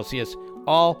 degrees Celsius,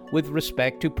 all with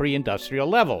respect to pre-industrial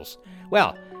levels.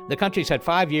 Well, the countries had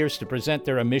 5 years to present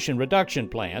their emission reduction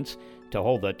plans. To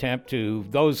hold the temp to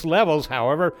those levels,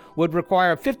 however, would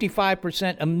require a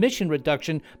 55% emission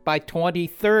reduction by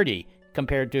 2030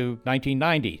 compared to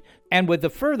 1990, and with the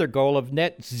further goal of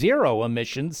net zero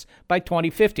emissions by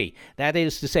 2050. That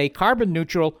is to say, carbon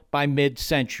neutral by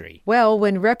mid-century. Well,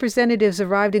 when representatives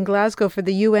arrived in Glasgow for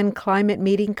the UN climate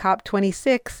meeting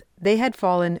COP26, they had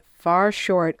fallen far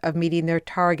short of meeting their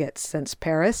targets since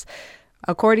Paris.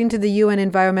 According to the UN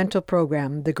Environmental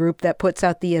Program, the group that puts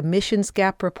out the Emissions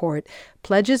Gap Report,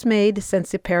 pledges made since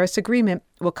the Paris Agreement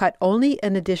will cut only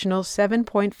an additional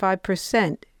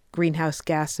 7.5% greenhouse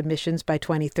gas emissions by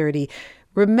 2030.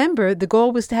 Remember, the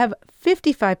goal was to have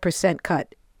 55%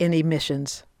 cut in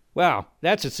emissions. Wow,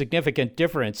 that's a significant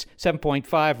difference,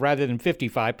 7.5 rather than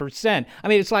 55%. I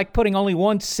mean, it's like putting only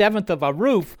 1/7 of a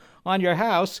roof on your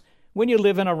house when you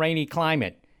live in a rainy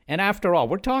climate. And after all,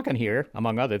 we're talking here,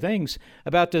 among other things,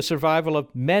 about the survival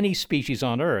of many species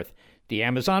on Earth, the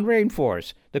Amazon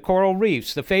rainforest, the coral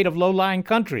reefs, the fate of low-lying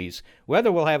countries,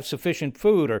 whether we'll have sufficient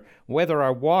food or whether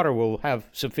our water will have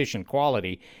sufficient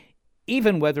quality,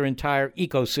 even whether entire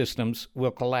ecosystems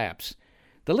will collapse.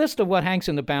 The list of what hangs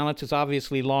in the balance is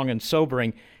obviously long and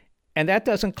sobering, and that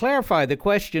doesn't clarify the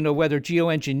question of whether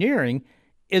geoengineering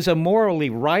is a morally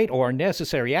right or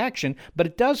necessary action, but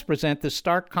it does present the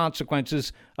stark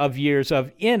consequences of years of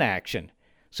inaction.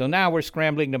 So now we're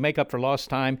scrambling to make up for lost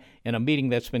time in a meeting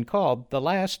that's been called the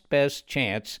last best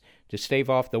chance to stave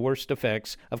off the worst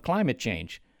effects of climate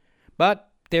change. But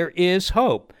there is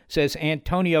hope, says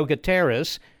Antonio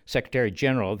Guterres, Secretary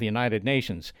General of the United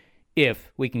Nations.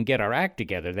 If we can get our act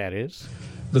together, that is.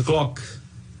 The clock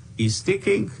is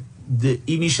ticking. The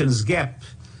emissions gap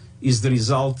is the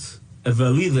result of a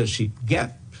leadership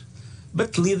gap,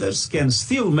 but leaders can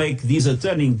still make this a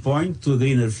turning point to a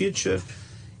greener future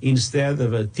instead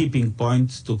of a tipping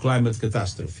point to climate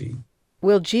catastrophe.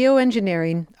 Will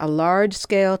geoengineering, a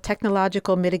large-scale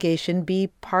technological mitigation, be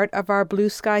part of our blue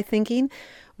sky thinking?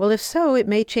 Well, if so, it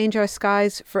may change our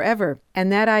skies forever.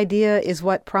 And that idea is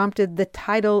what prompted the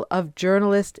title of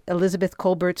journalist Elizabeth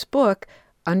Kolbert's book,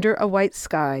 Under a White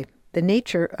Sky, The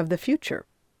Nature of the Future.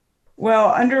 Well,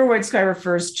 Under a White Sky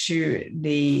refers to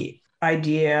the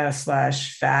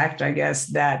idea/fact, I guess,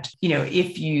 that,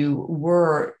 if you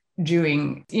were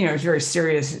doing, very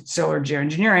serious solar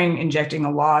geoengineering, injecting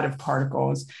a lot of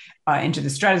particles into the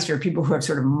stratosphere, people who have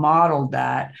sort of modeled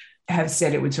that have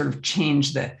said it would sort of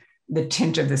change the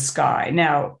tint of the sky.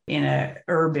 Now, in an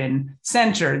urban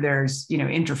center, there's,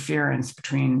 interference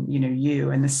between,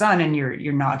 you and the sun, and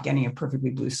you're not getting a perfectly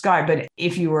blue sky. But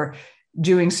if you were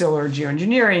doing solar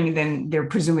geoengineering, then there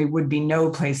presumably would be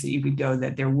no place that you could go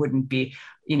that there wouldn't be,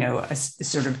 a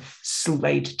sort of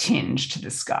slight tinge to the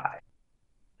sky.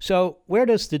 So where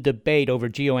does the debate over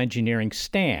geoengineering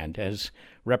stand as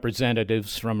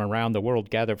representatives from around the world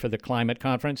gather for the climate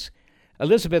conference?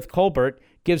 Elizabeth Kolbert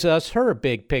gives us her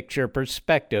big picture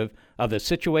perspective of the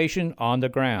situation on the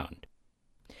ground.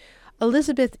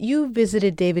 Elizabeth, you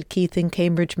visited David Keith in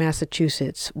Cambridge,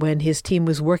 Massachusetts, when his team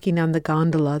was working on the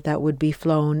gondola that would be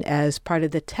flown as part of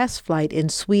the test flight in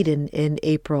Sweden in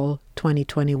April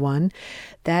 2021.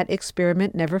 That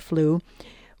experiment never flew.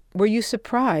 Were you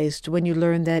surprised when you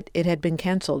learned that it had been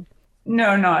canceled?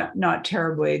 No, not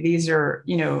terribly. These are,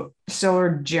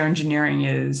 solar geoengineering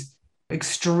is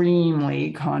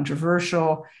extremely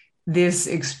controversial. This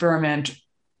experiment,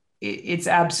 it's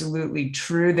absolutely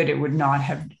true that it would not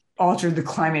have altered the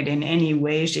climate in any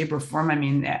way, shape, or form. I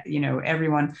mean,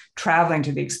 everyone traveling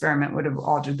to the experiment would have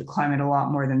altered the climate a lot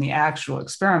more than the actual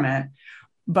experiment.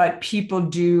 But people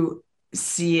do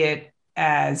see it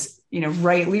as,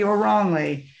 rightly or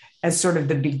wrongly, as sort of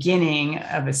the beginning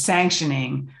of a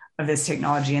sanctioning of this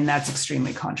technology, and that's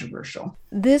extremely controversial.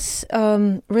 This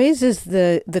raises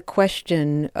the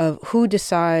question of who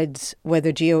decides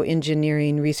whether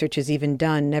geoengineering research is even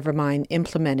done, never mind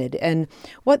implemented, and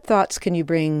what thoughts can you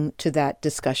bring to that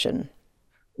discussion?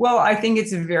 Well, I think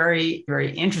it's a very,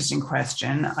 very interesting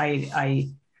question. I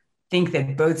think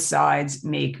that both sides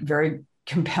make very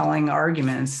compelling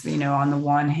arguments. On the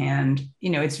one hand,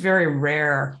 it's very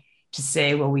rare to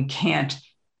say, well, we can't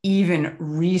even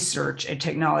research a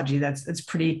technology. That's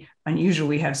pretty unusual.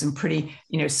 We have some pretty,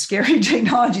 scary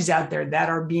technologies out there that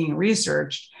are being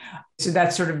researched. So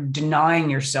that's sort of denying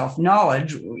yourself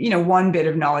knowledge. One bit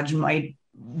of knowledge might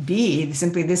be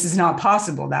simply, this is not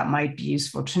possible. That might be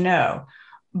useful to know.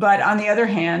 But on the other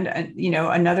hand,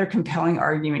 another compelling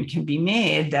argument can be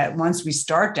made that once we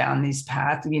start down these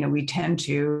paths, we tend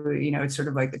to, it's sort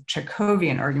of like the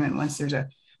Chekhovian argument. Once there's a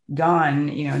gun,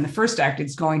 in the first act,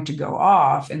 it's going to go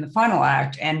off in the final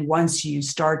act. And once you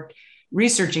start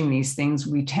researching these things,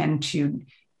 we tend to,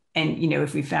 and,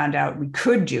 if we found out we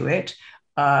could do it,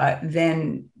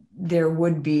 then there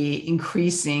would be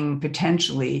increasing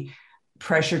potentially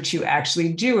pressure to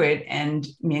actually do it. And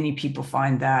many people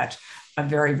find that a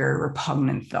very, very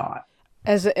repugnant thought.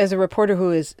 As a reporter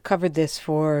who has covered this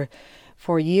for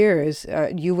years, are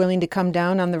you willing to come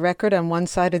down on the record on one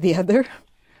side or the other?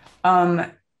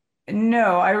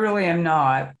 No, I really am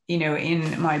not.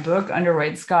 In my book, Under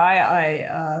White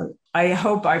Sky, I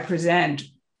hope I present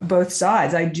both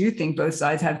sides. I do think both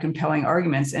sides have compelling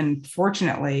arguments. And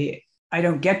fortunately, I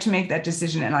don't get to make that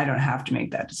decision, and I don't have to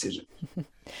make that decision.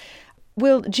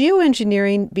 Will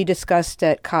geoengineering be discussed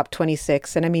at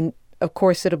COP26? And I mean, of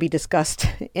course, it'll be discussed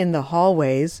in the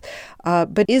hallways.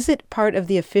 But is it part of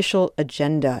the official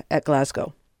agenda at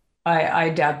Glasgow? I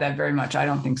doubt that very much. I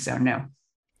don't think so, no.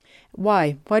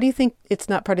 Why? Why do you think it's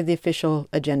not part of the official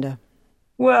agenda?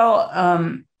 Well,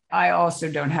 I also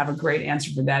don't have a great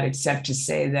answer for that, except to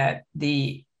say that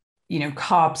the,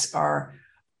 COPs are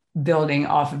building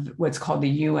off of what's called the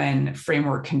UN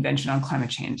Framework Convention on Climate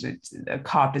Change. The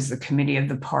COP is the Committee of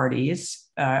the Parties,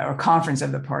 or Conference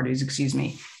of the Parties, excuse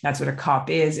me. That's what a COP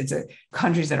is. It's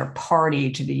countries that are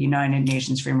party to the United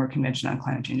Nations Framework Convention on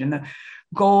Climate Change. And the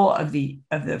goal of the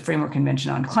Framework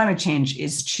Convention on Climate Change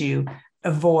is to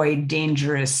avoid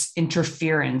dangerous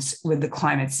interference with the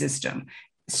climate system.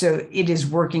 So it is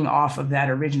working off of that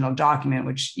original document,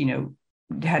 which,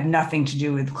 had nothing to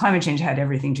do with climate change, had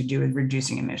everything to do with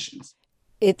reducing emissions.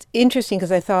 It's interesting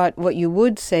because I thought what you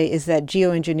would say is that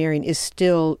geoengineering is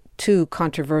still too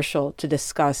controversial to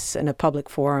discuss in a public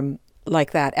forum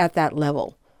like that, at that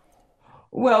level.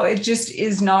 Well, it just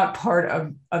is not part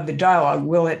of the dialogue.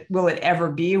 Will it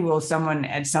ever be? Will someone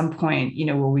at some point,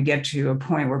 will we get to a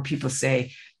point where people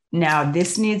say, now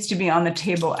this needs to be on the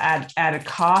table at a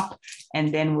COP?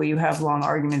 And then will you have long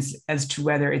arguments as to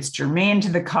whether it's germane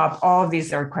to the COP? All of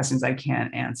these are questions I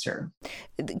can't answer.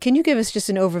 Can you give us just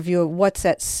an overview of what's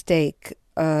at stake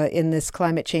in this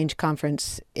climate change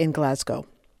conference in Glasgow?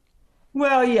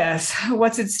 Well, yes.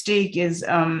 What's at stake is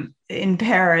in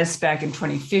Paris back in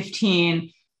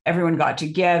 2015, everyone got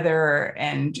together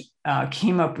and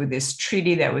came up with this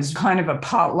treaty that was kind of a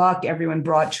potluck. Everyone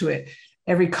brought to it.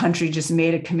 Every country just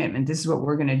made a commitment. This is what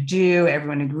we're going to do.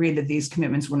 Everyone agreed that these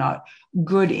commitments were not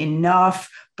good enough,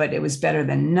 but it was better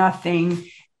than nothing.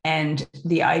 And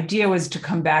the idea was to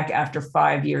come back after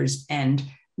 5 years and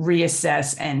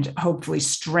reassess and hopefully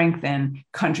strengthen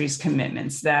countries'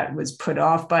 commitments. That was put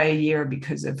off by a year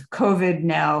because of COVID.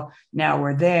 Now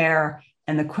we're there.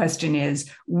 And the question is,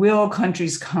 will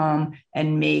countries come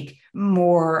and make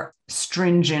more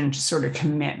stringent sort of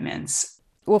commitments?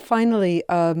 Well, finally,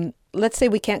 let's say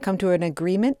we can't come to an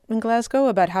agreement in Glasgow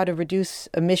about how to reduce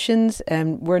emissions,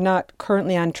 and we're not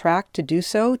currently on track to do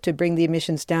so, to bring the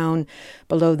emissions down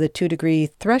below the 2-degree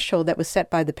threshold that was set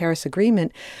by the Paris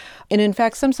Agreement. And in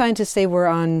fact, some scientists say we're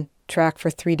on track for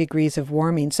 3 degrees of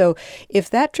warming. So if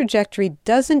that trajectory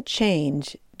doesn't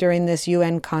change during this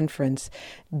UN conference,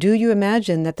 do you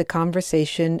imagine that the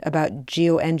conversation about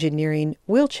geoengineering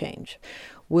will change?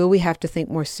 Will we have to think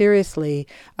more seriously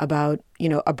about,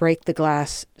 a break the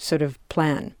glass sort of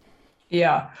plan?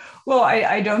 Yeah. Well,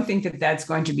 I don't think that that's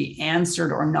going to be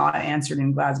answered or not answered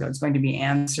in Glasgow. It's going to be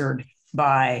answered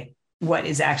by what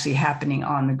is actually happening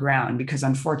on the ground, because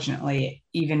unfortunately,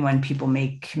 even when people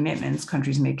make commitments,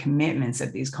 countries make commitments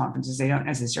at these conferences, they don't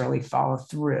necessarily follow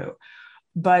through.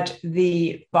 But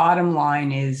the bottom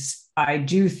line is, I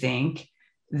do think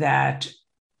that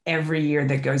every year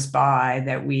that goes by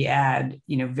that we add,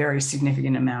 very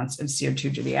significant amounts of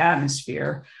CO2 to the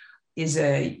atmosphere is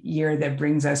a year that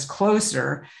brings us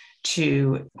closer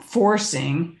to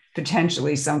forcing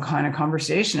potentially some kind of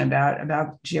conversation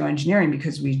about geoengineering,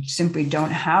 because we simply don't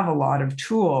have a lot of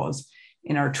tools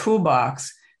in our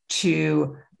toolbox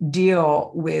to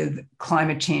deal with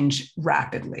climate change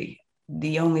rapidly.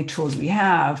 The only tools we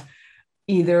have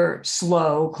either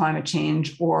slow climate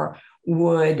change or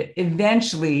would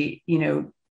eventually,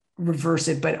 reverse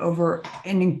it, but over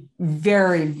in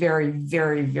very, very,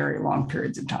 very, very long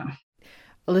periods of time.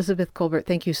 Elizabeth Kolbert,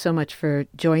 thank you so much for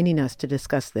joining us to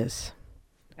discuss this.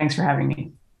 Thanks for having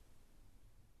me.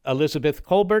 Elizabeth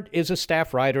Kolbert is a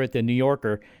staff writer at The New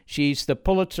Yorker. She's the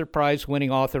Pulitzer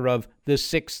Prize-winning author of The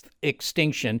Sixth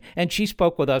Extinction, and she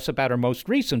spoke with us about her most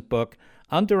recent book,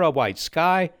 Under a White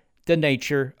Sky, The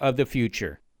Nature of the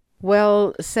Future.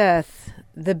 Well, Seth,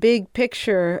 the big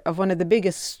picture of one of the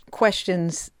biggest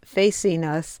questions facing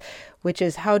us, which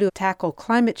is how to tackle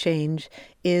climate change,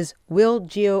 is will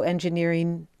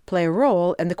geoengineering play a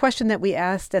role? And the question that we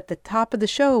asked at the top of the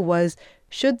show was,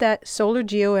 should that solar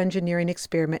geoengineering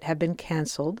experiment have been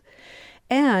canceled?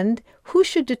 And who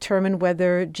should determine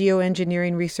whether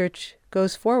geoengineering research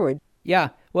goes forward? Yeah,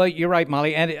 well, you're right,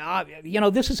 Molly. And,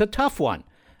 this is a tough one.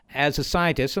 As a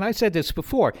scientist, and I said this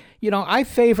before, I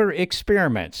favor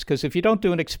experiments, because if you don't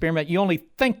do an experiment, you only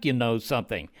think you know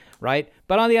something, right?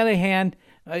 But on the other hand,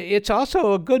 it's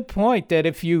also a good point that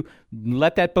if you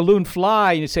let that balloon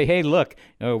fly and you say, hey, look,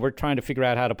 we're trying to figure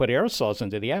out how to put aerosols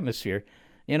into the atmosphere,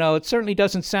 it certainly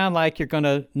doesn't sound like you're going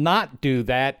to not do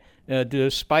that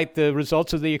despite the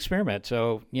results of the experiment.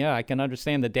 So, yeah, I can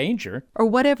understand the danger. Or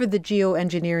whatever the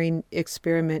geoengineering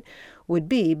experiment would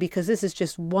be, because this is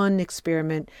just one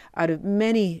experiment out of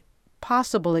many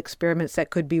possible experiments that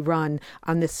could be run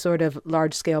on this sort of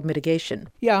large-scale mitigation.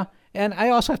 Yeah, and I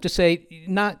also have to say,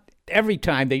 not every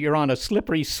time that you're on a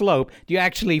slippery slope, do you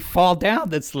actually fall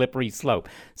down the slippery slope.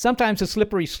 Sometimes the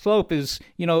slippery slope is,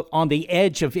 on the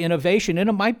edge of innovation, and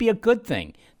it might be a good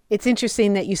thing. It's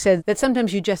interesting that you said that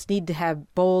sometimes you just need to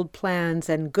have bold plans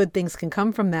and good things can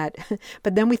come from that.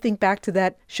 But then we think back to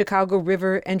that Chicago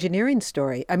River engineering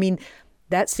story. I mean,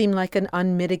 that seemed like an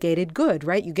unmitigated good,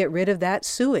 right? You get rid of that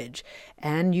sewage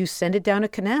and you send it down a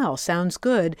canal. Sounds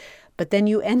good. But then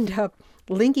you end up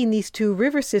linking these two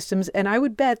river systems. And I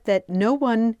would bet that no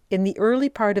one in the early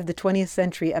part of the 20th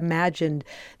century imagined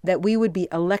that we would be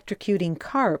electrocuting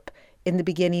carp in the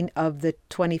beginning of the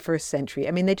 21st century.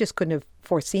 I mean, they just couldn't have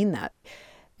foreseen that.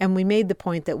 And we made the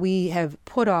point that we have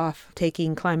put off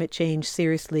taking climate change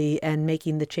seriously and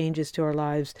making the changes to our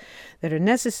lives that are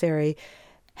necessary.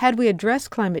 Had we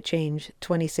addressed climate change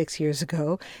 26 years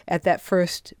ago at that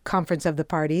first conference of the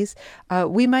parties,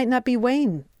 we might not be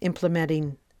weighing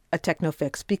implementing a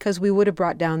techno-fix because we would have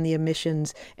brought down the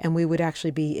emissions and we would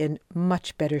actually be in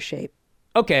much better shape.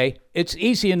 Okay, it's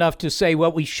easy enough to say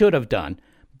what we should have done,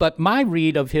 but my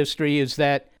read of history is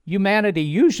that humanity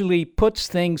usually puts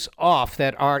things off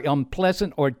that are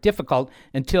unpleasant or difficult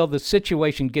until the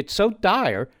situation gets so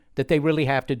dire that they really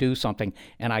have to do something.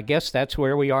 And I guess that's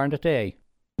where we are today.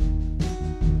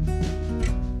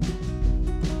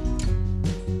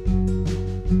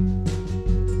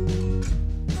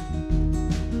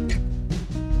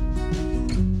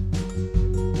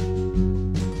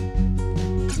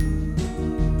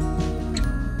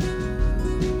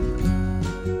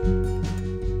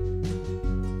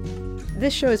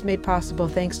 This show is made possible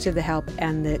thanks to the help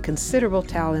and the considerable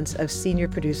talents of senior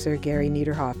producer Gary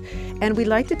Niederhoff. And we'd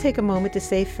like to take a moment to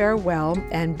say farewell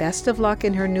and best of luck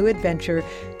in her new adventure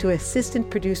to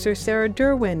assistant producer Sarah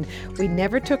Derwin. We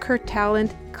never took her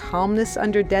talent, calmness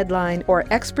under deadline,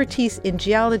 or expertise in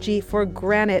geology for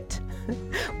granted.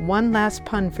 One last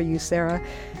pun for you, Sarah,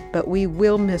 but we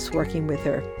will miss working with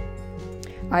her.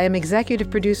 I am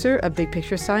executive producer of Big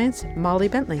Picture Science, Molly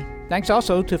Bentley. Thanks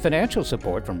also to financial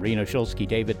support from Rena Shulsky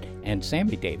David and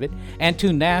Sammy David, and to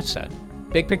NASA.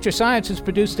 Big Picture Science is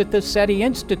produced at the SETI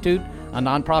Institute, a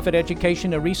nonprofit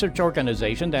education and research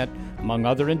organization that, among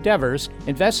other endeavors,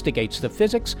 investigates the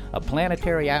physics of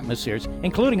planetary atmospheres,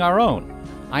 including our own.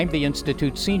 I'm the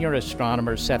Institute's senior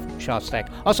astronomer, Seth Shostak.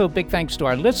 Also, big thanks to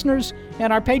our listeners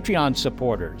and our Patreon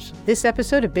supporters. This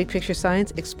episode of Big Picture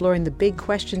Science, exploring the big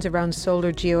questions around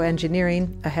solar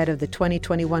geoengineering ahead of the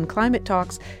 2021 climate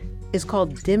talks, is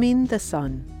called Dimming the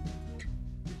Sun.